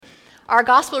Our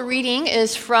gospel reading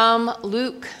is from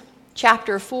Luke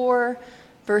chapter 4,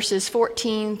 verses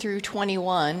 14 through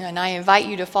 21, and I invite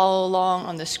you to follow along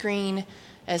on the screen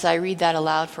as I read that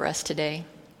aloud for us today.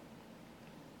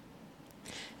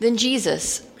 Then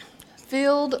Jesus,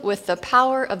 filled with the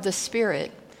power of the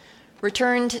Spirit,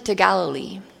 returned to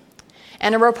Galilee,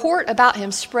 and a report about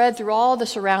him spread through all the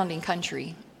surrounding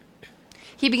country.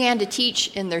 He began to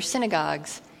teach in their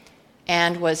synagogues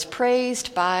and was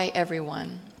praised by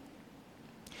everyone.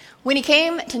 When he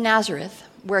came to Nazareth,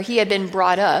 where he had been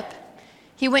brought up,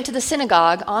 he went to the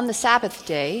synagogue on the Sabbath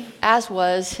day, as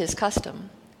was his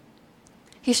custom.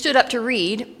 He stood up to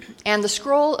read, and the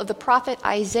scroll of the prophet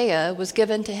Isaiah was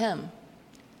given to him.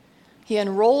 He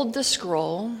unrolled the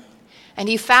scroll, and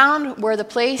he found the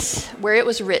place where it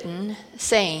was written,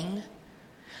 saying,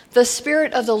 "The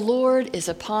Spirit of the Lord is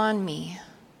upon me,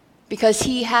 because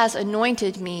he has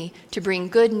anointed me to bring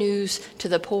good news to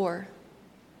the poor.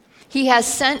 He has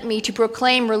sent me to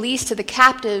proclaim release to the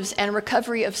captives and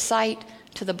recovery of sight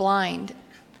to the blind,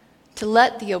 to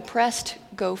let the oppressed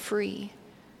go free,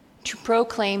 to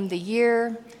proclaim the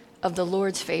year of the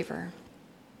Lord's favor."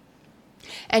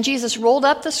 And Jesus rolled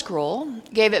up the scroll,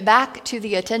 gave it back to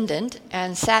the attendant,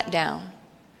 and sat down.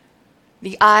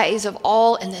 The eyes of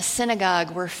all in the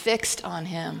synagogue were fixed on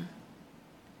him.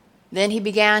 Then he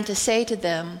began to say to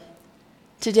them,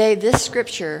 "Today this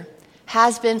scripture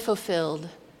has been fulfilled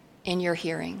in your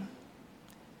hearing."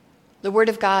 The word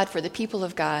of God for the people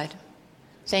of God.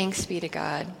 Thanks be to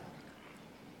God.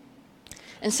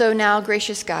 And so now,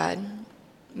 gracious God,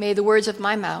 may the words of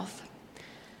my mouth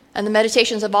and the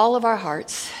meditations of all of our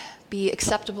hearts be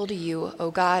acceptable to you,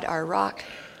 O God, our rock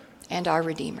and our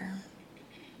Redeemer.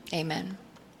 Amen.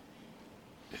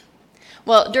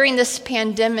 Well, during this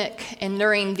pandemic and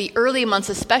during the early months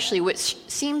especially, which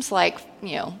seems like,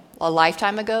 a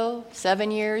lifetime ago,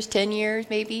 7 years, 10 years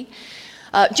maybe,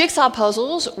 jigsaw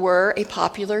puzzles were a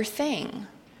popular thing.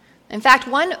 In fact,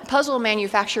 one puzzle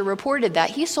manufacturer reported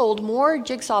that he sold more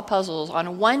jigsaw puzzles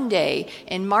on one day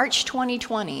in March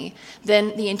 2020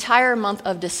 than the entire month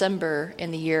of December in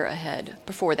the year ahead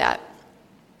before that.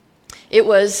 It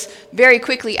was very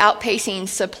quickly outpacing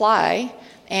supply,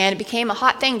 and it became a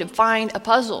hot thing to find a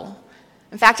puzzle.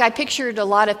 In fact, I pictured a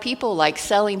lot of people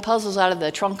selling puzzles out of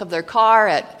the trunk of their car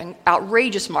at an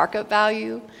outrageous markup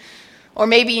value. Or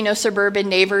maybe, suburban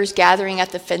neighbors gathering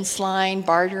at the fence line,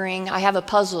 bartering. "I have a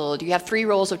puzzle. Do you have 3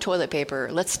 rolls of toilet paper?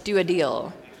 Let's do a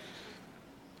deal."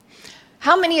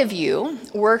 How many of you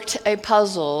worked a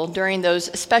puzzle during those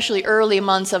especially early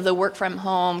months of the work from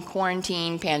home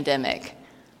quarantine pandemic?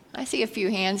 I see a few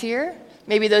hands here.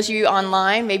 Maybe those of you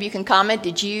online, maybe you can comment,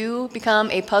 did you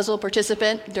become a puzzle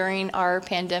participant during our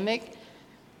pandemic?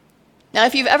 Now,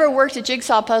 if you've ever worked a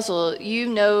jigsaw puzzle, you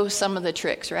know some of the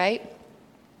tricks, right?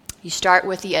 You start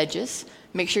with the edges,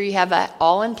 make sure you have that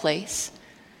all in place,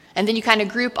 and then you kind of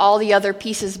group all the other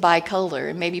pieces by color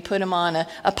and maybe put them on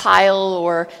a pile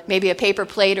or maybe a paper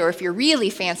plate, or if you're really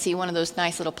fancy, one of those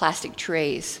nice little plastic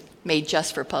trays made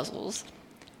just for puzzles.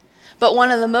 But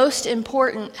one of the most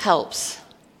important helps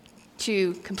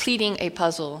to completing a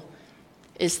puzzle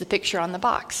is the picture on the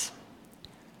box.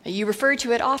 You refer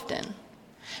to it often.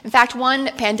 In fact, one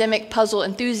pandemic puzzle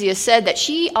enthusiast said that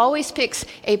she always picks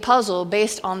a puzzle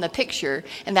based on the picture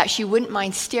and that she wouldn't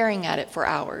mind staring at it for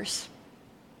hours.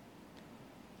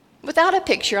 Without a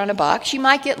picture on a box, you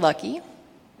might get lucky.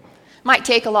 Might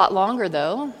take a lot longer,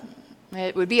 though.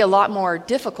 It would be a lot more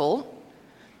difficult.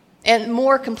 And the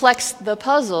more complex the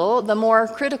puzzle, the more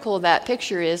critical that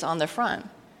picture is on the front.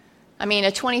 I mean,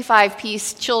 a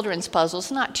 25-piece children's puzzle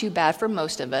is not too bad for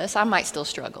most of us. I might still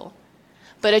struggle.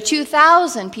 But a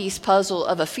 2,000-piece puzzle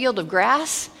of a field of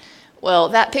grass, well,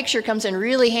 that picture comes in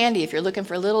really handy if you're looking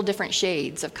for little different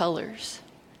shades of colors.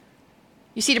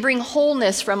 You see, to bring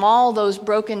wholeness from all those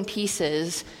broken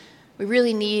pieces, we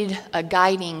really need a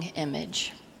guiding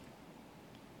image.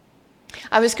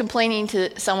 I was complaining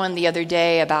to someone the other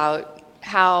day about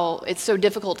how it's so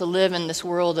difficult to live in this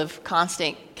world of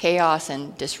constant chaos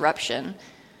and disruption.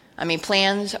 I mean,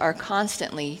 plans are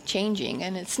constantly changing,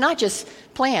 and it's not just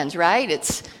plans, right?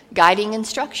 It's guiding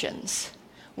instructions.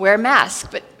 Wear masks,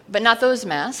 but not those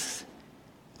masks.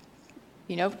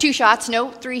 2 shots,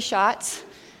 no, 3 shots.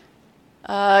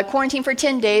 Quarantine for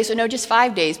 10 days, so no, just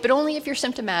 5 days, but only if you're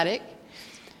symptomatic.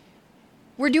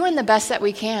 We're doing the best that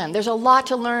we can. There's a lot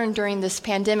to learn during this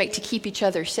pandemic to keep each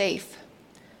other safe.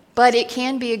 But it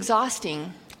can be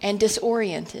exhausting and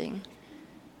disorienting.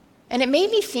 And it made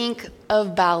me think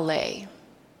of ballet.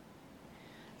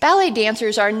 Ballet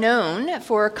dancers are known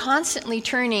for constantly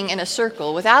turning in a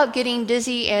circle without getting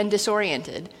dizzy and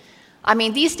disoriented. I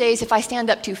mean, these days, if I stand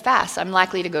up too fast, I'm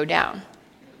likely to go down.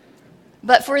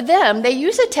 But for them, they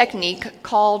use a technique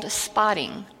called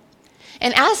spotting.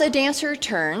 And as a dancer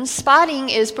turns, spotting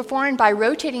is performed by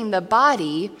rotating the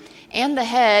body and the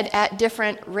head at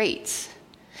different rates.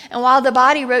 And while the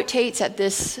body rotates at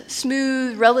this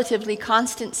smooth, relatively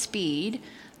constant speed,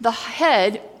 the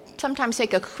head sometimes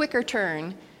takes a quicker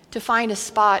turn to find a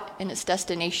spot in its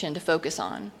destination to focus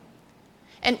on.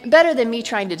 And better than me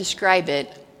trying to describe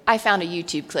it, I found a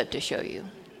YouTube clip to show you.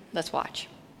 Let's watch.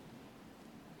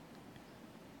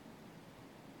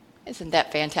 Isn't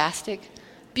that fantastic?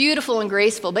 Beautiful and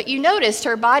graceful, but you noticed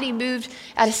her body moved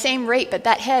at the same rate, but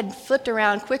that head flipped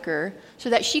around quicker so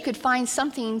that she could find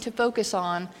something to focus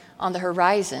on the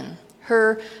horizon,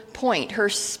 her point, her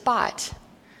spot.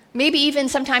 Maybe even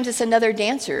sometimes it's another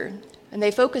dancer, and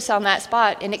they focus on that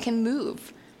spot, and it can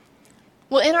move.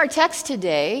 Well, in our text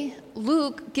today,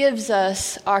 Luke gives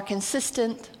us our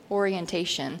consistent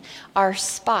orientation, our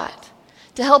spot,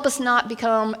 to help us not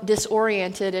become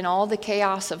disoriented in all the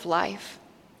chaos of life.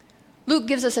 Luke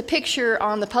gives us a picture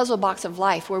on the puzzle box of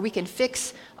life where we can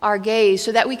fix our gaze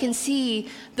so that we can see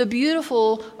the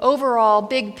beautiful overall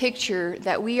big picture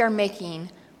that we are making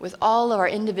with all of our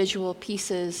individual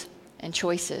pieces and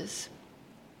choices.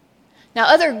 Now,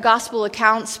 other gospel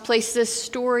accounts place this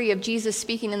story of Jesus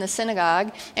speaking in the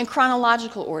synagogue in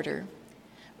chronological order.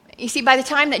 You see, by the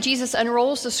time that Jesus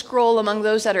unrolls the scroll among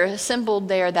those that are assembled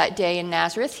there that day in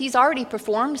Nazareth, he's already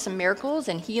performed some miracles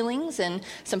and healings in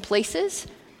some places.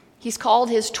 He's called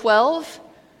his 12.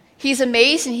 He's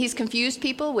amazed and he's confused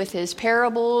people with his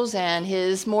parables and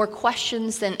his more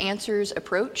questions than answers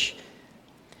approach.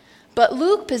 But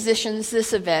Luke positions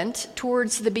this event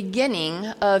towards the beginning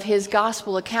of his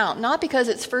gospel account, not because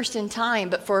it's first in time,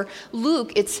 but for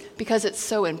Luke, it's because it's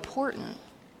so important.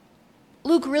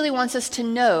 Luke really wants us to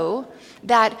know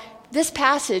that this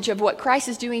passage of what Christ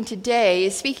is doing today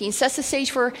is speaking, sets the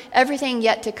stage for everything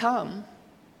yet to come.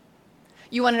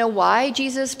 You want to know why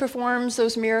Jesus performs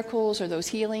those miracles or those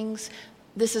healings?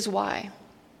 This is why.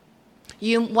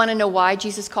 You want to know why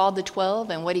Jesus called the 12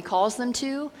 and what he calls them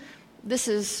to? This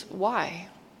is why.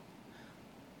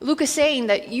 Luke is saying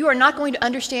that you are not going to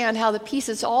understand how the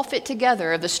pieces all fit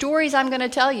together of the stories I'm going to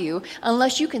tell you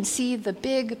unless you can see the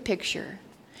big picture.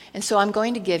 And so I'm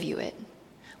going to give you it,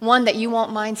 one that you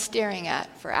won't mind staring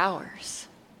at for hours.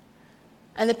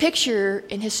 And the picture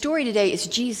in his story today is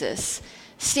Jesus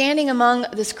standing among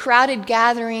this crowded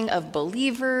gathering of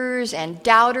believers and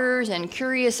doubters and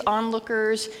curious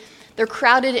onlookers. They're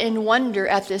crowded in wonder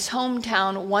at this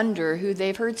hometown wonder who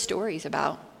they've heard stories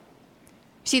about.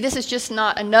 See, this is just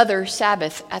not another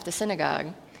Sabbath at the synagogue.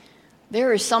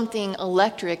 There is something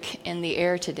electric in the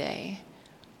air today.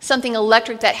 Something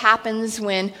electric that happens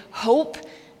when hope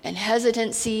and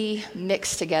hesitancy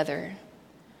mix together.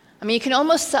 I mean, you can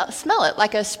almost smell it,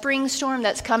 like a spring storm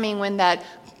that's coming when that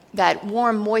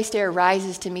warm, moist air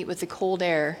rises to meet with the cold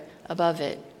air above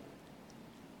it.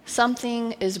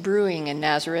 Something is brewing in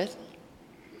Nazareth.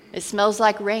 It smells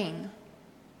like rain,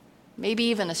 maybe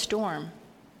even a storm.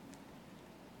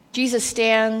 Jesus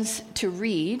stands to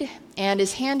read and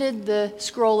is handed the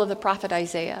scroll of the prophet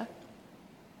Isaiah.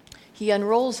 He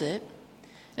unrolls it,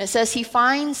 and it says he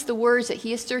finds the words that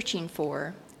he is searching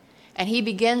for, and he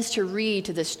begins to read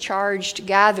to this charged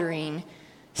gathering,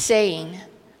 saying,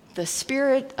 "The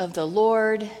Spirit of the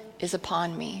Lord is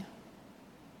upon me."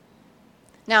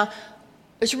 Now,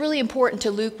 it's really important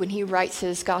to Luke when he writes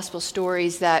his gospel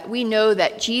stories that we know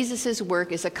that Jesus'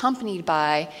 work is accompanied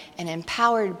by and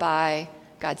empowered by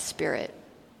God's Spirit.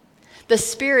 The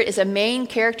Spirit is a main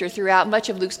character throughout much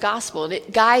of Luke's gospel.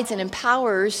 It guides and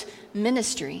empowers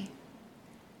ministry.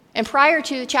 And prior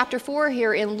to chapter 4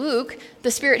 here in Luke,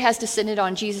 the Spirit has descended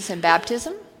on Jesus in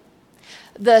baptism.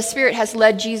 The Spirit has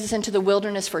led Jesus into the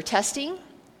wilderness for testing.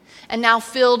 And now,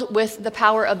 filled with the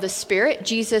power of the Spirit,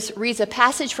 Jesus reads a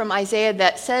passage from Isaiah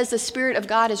that says the Spirit of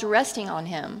God is resting on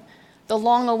him, the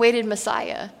long-awaited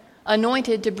Messiah,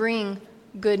 anointed to bring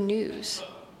good news.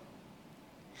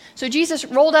 So Jesus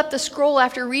rolled up the scroll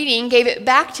after reading, gave it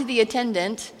back to the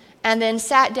attendant, and then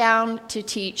sat down to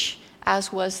teach,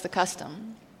 as was the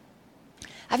custom.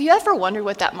 Have you ever wondered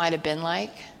what that might have been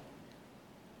like?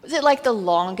 Was it like the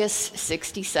longest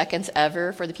 60 seconds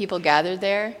ever for the people gathered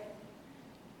there?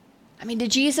 I mean,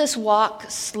 did Jesus walk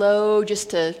slow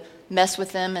just to mess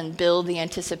with them and build the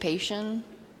anticipation?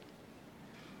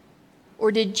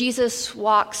 Or did Jesus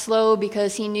walk slow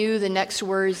because he knew the next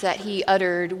words that he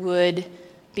uttered would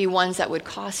be ones that would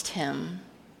cost him?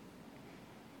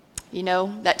 You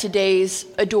know, that today's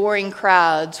adoring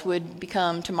crowds would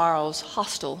become tomorrow's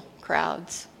hostile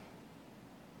crowds.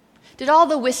 Did all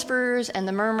the whispers and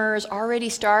the murmurs already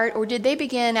start, or did they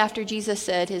begin after Jesus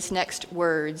said his next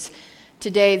words,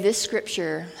 Today, this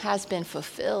scripture has been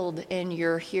fulfilled in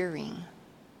your hearing.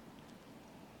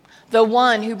 The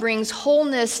one who brings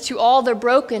wholeness to all the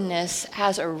brokenness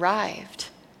has arrived.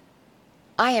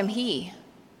 I am he.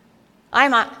 I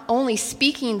am not only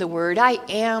speaking the word, I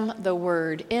am the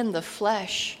word in the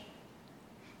flesh.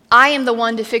 I am the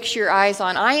one to fix your eyes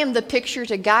on. I am the picture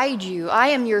to guide you. I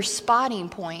am your spotting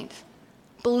point.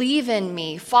 Believe in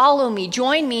me, follow me,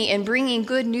 join me in bringing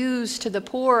good news to the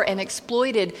poor and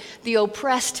exploited, the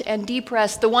oppressed and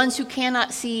depressed, the ones who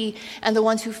cannot see and the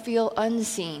ones who feel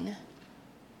unseen.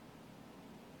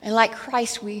 And like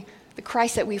Christ, the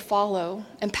Christ that we follow,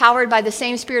 empowered by the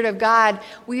same Spirit of God,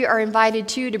 we are invited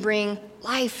too to bring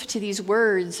life to these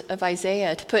words of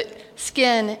Isaiah, to put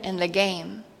skin in the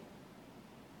game.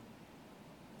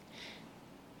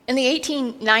 In the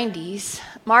 1890s,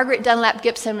 Margaret Dunlap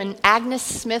Gibson and Agnes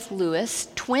Smith Lewis,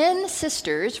 twin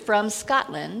sisters from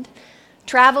Scotland,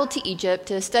 traveled to Egypt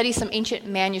to study some ancient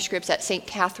manuscripts at St.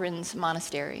 Catherine's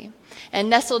Monastery. And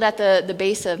nestled at the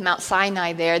base of Mount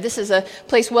Sinai there, this is a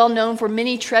place well known for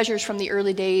many treasures from the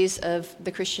early days of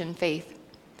the Christian faith.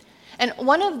 And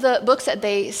one of the books that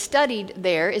they studied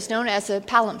there is known as a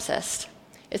palimpsest.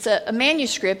 It's a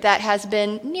manuscript that has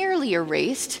been nearly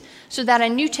erased so that a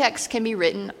new text can be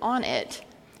written on it.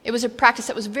 It was a practice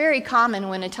that was very common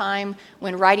in a time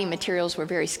when writing materials were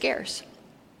very scarce.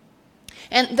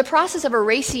 And the process of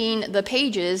erasing the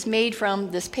pages made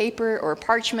from this paper or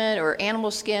parchment or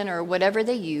animal skin or whatever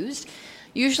they used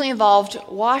usually involved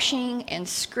washing and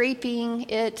scraping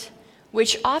it,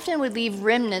 which often would leave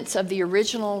remnants of the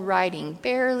original writing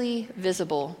barely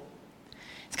visible.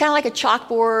 It's kind of like a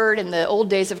chalkboard in the old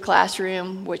days of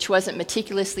classroom, which wasn't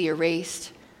meticulously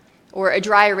erased, or a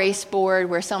dry erase board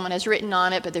where someone has written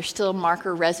on it, but there's still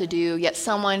marker residue, yet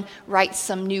someone writes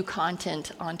some new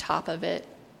content on top of it.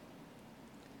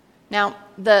 Now,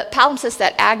 the palimpsest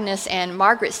that Agnes and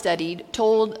Margaret studied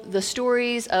told the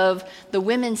stories of the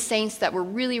women saints that were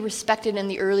really respected in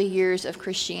the early years of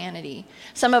Christianity.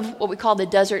 Some of what we call the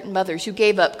desert mothers who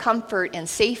gave up comfort and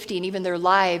safety and even their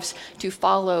lives to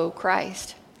follow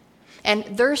Christ. And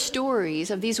their stories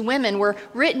of these women were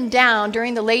written down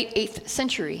during the late 8th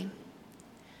century.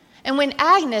 And when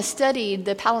Agnes studied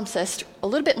the palimpsest a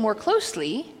little bit more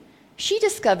closely, she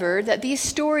discovered that these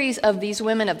stories of these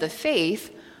women of the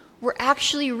faith were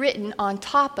actually written on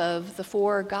top of the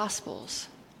 4 Gospels.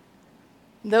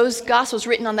 Those Gospels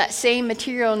written on that same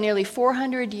material nearly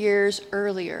 400 years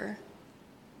earlier.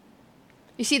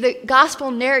 You see, the Gospel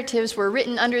narratives were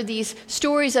written under these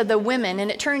stories of the women,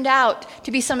 and it turned out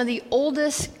to be some of the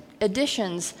oldest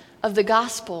editions of the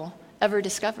Gospel ever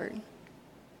discovered.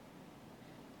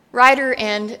 Writer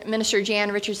and minister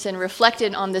Jan Richardson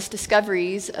reflected on this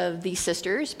discoveries of these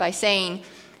sisters by saying,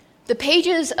 "The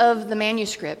pages of the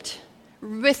manuscript,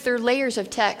 with their layers of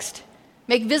text,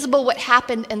 make visible what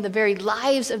happened in the very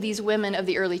lives of these women of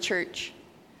the early church.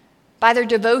 By their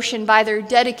devotion, by their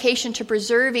dedication to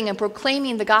preserving and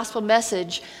proclaiming the gospel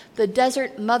message, the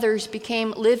desert mothers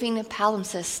became living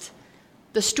palimpsests,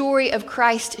 the story of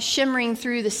Christ shimmering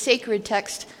through the sacred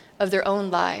text of their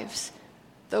own lives,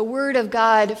 the word of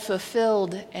God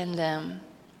fulfilled in them."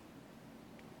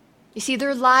 You see,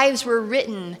 their lives were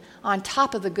written on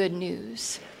top of the good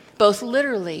news, both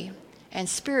literally and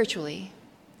spiritually.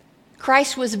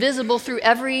 Christ was visible through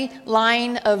every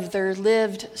line of their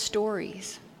lived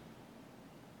stories.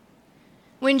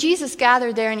 When Jesus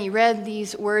gathered there and he read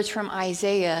these words from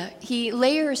Isaiah, he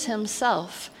layers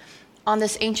himself on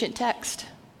this ancient text.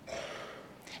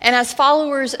 And as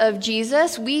followers of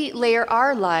Jesus, we layer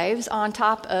our lives on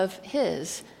top of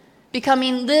his,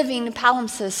 becoming living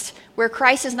palimpsests where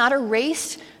Christ is not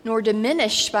erased nor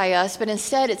diminished by us, but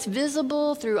instead it's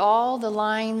visible through all the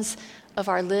lines of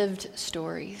our lived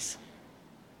stories.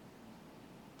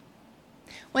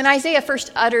 When Isaiah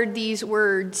first uttered these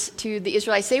words to the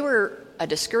Israelites, they were a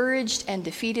discouraged and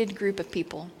defeated group of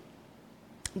people.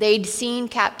 They'd seen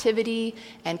captivity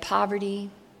and poverty.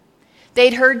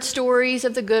 They'd heard stories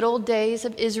of the good old days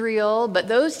of Israel, but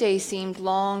those days seemed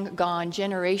long gone,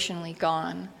 generationally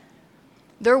gone.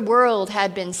 Their world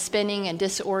had been spinning and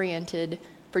disoriented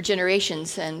for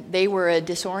generations, and they were a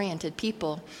disoriented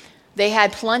people. They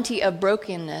had plenty of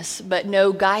brokenness, but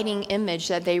no guiding image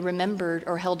that they remembered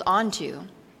or held on to.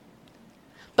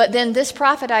 But then this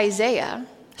prophet Isaiah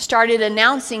started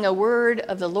announcing a word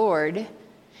of the Lord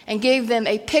and gave them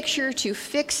a picture to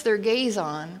fix their gaze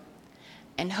on,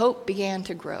 and hope began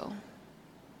to grow.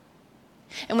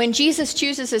 And when Jesus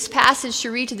chooses this passage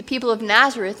to read to the people of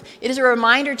Nazareth, it is a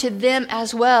reminder to them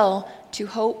as well to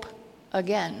hope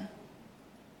again.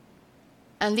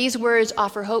 And these words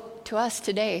offer hope to us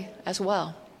today as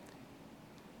well.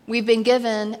 We've been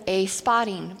given a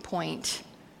spotting point,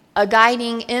 a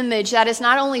guiding image that is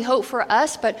not only hope for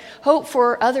us, but hope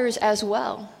for others as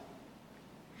well.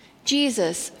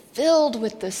 Jesus, filled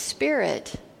with the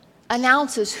Spirit,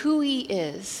 announces who he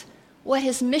is, what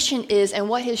his mission is, and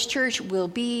what his church will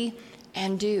be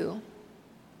and do.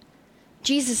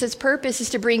 Jesus' purpose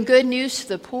is to bring good news to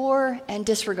the poor and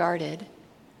disregarded.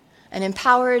 And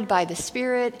empowered by the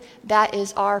Spirit, that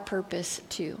is our purpose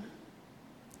too.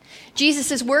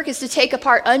 Jesus' work is to take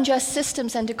apart unjust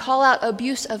systems and to call out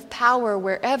abuse of power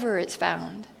wherever it's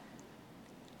found.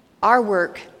 Our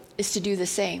work is to do the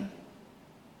same.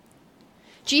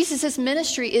 Jesus'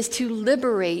 ministry is to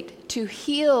liberate, to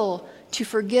heal, to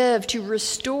forgive, to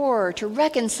restore, to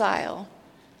reconcile.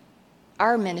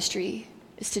 Our ministry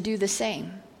is to do the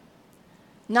same.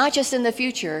 Not just in the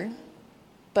future,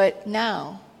 but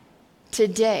now,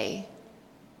 today.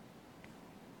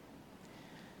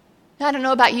 I don't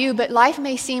know about you, but life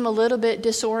may seem a little bit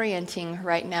disorienting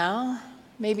right now.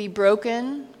 Maybe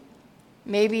broken,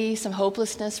 maybe some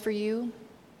hopelessness for you.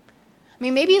 I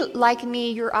mean, maybe like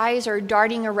me, your eyes are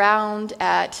darting around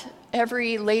at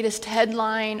every latest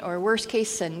headline or worst case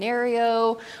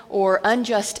scenario or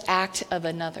unjust act of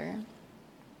another.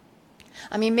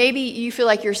 I mean, maybe you feel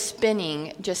like you're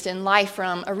spinning just in life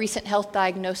from a recent health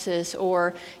diagnosis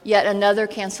or yet another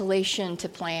cancellation to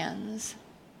plans.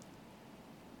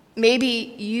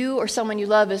 Maybe you or someone you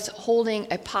love is holding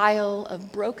a pile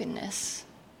of brokenness,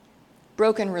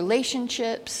 broken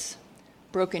relationships,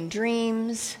 broken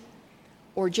dreams,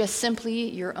 or just simply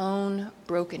your own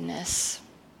brokenness.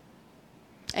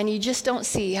 And you just don't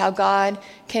see how God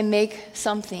can make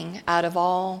something out of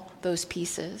all those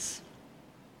pieces.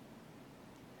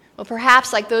 Well,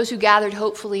 perhaps like those who gathered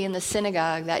hopefully in the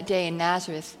synagogue that day in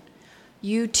Nazareth,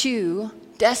 you too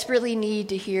desperately need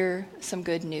to hear some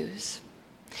good news.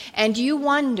 And you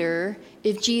wonder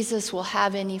if Jesus will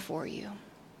have any for you.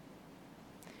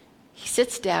 He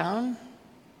sits down,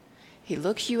 he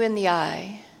looks you in the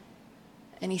eye,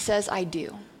 and he says, I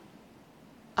do.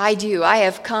 I do. I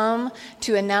have come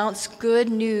to announce good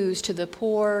news to the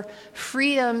poor,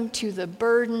 freedom to the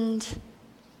burdened,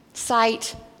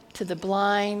 sight to the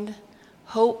blind,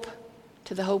 hope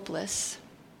to the hopeless.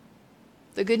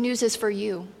 The good news is for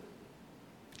you,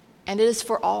 and it is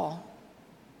for all.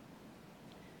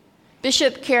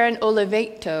 Bishop Karen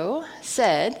Oliveto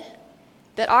said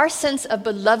that our sense of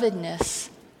belovedness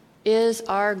is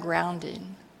our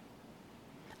grounding.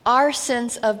 Our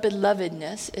sense of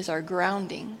belovedness is our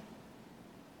grounding.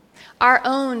 Our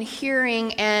own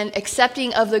hearing and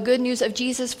accepting of the good news of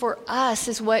Jesus for us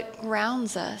is what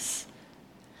grounds us.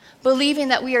 Believing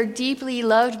that we are deeply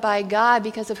loved by God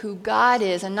because of who God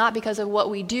is and not because of what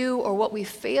we do or what we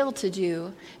fail to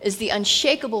do is the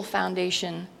unshakable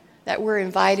foundation that we're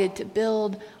invited to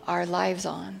build our lives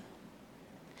on.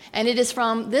 And it is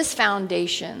from this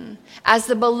foundation, as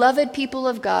the beloved people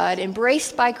of God,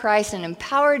 embraced by Christ and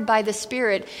empowered by the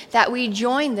Spirit, that we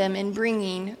join them in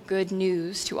bringing good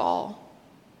news to all.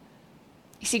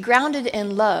 You see, grounded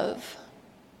in love,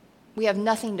 we have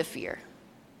nothing to fear.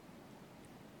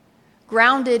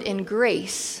 Grounded in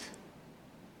grace,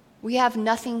 we have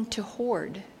nothing to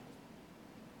hoard.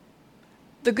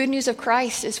 The good news of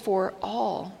Christ is for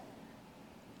all,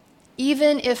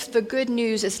 even if the good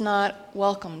news is not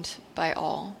welcomed by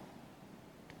all.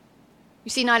 You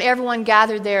see, not everyone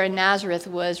gathered there in Nazareth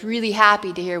was really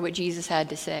happy to hear what Jesus had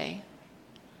to say.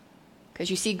 Because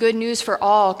you see, good news for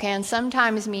all can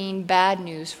sometimes mean bad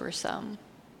news for some.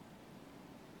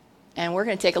 And we're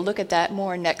going to take a look at that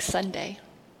more next Sunday.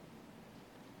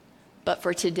 But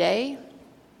for today,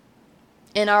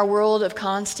 in our world of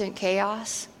constant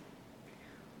chaos,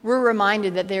 we're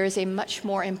reminded that there is a much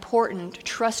more important,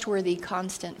 trustworthy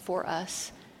constant for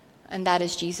us, and that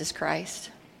is Jesus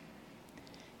Christ.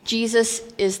 Jesus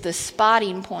is the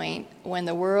spotting point when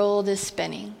the world is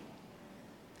spinning.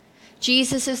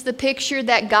 Jesus is the picture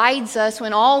that guides us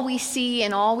when all we see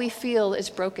and all we feel is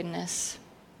brokenness.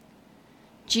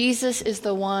 Jesus is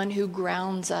the one who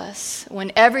grounds us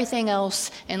when everything else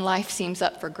in life seems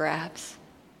up for grabs.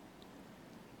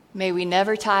 May we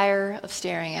never tire of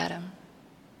staring at him.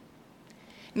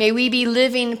 May we be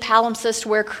living palimpsests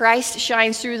where Christ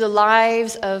shines through the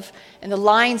lives of and the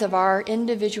lines of our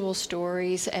individual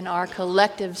stories and our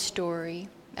collective story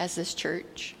as this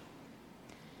church.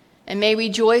 And may we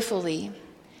joyfully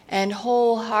and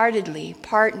wholeheartedly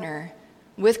partner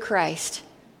with Christ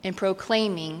in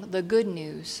proclaiming the good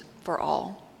news for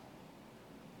all.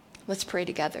 Let's pray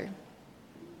together.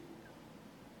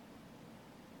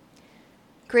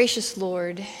 Gracious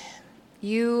Lord,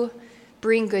 you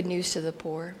bring good news to the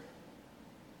poor.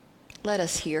 Let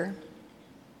us hear.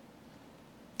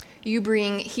 You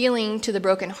bring healing to the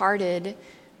brokenhearted.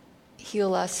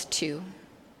 Heal us too.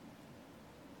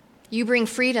 You bring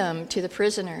freedom to the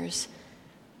prisoners.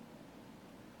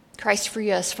 Christ,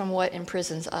 free us from what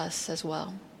imprisons us as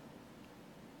well.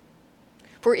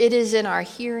 For it is in our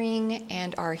hearing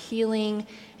and our healing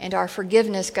and our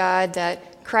forgiveness, God,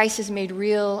 that Christ is made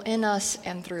real in us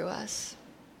and through us.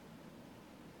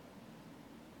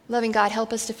 Loving God,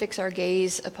 help us to fix our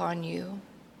gaze upon you.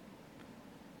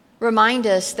 Remind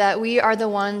us that we are the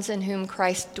ones in whom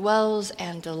Christ dwells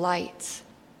and delights.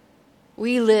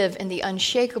 We live in the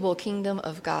unshakable kingdom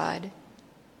of God.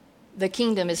 The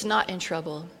kingdom is not in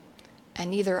trouble,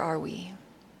 and neither are we.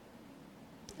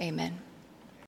 Amen.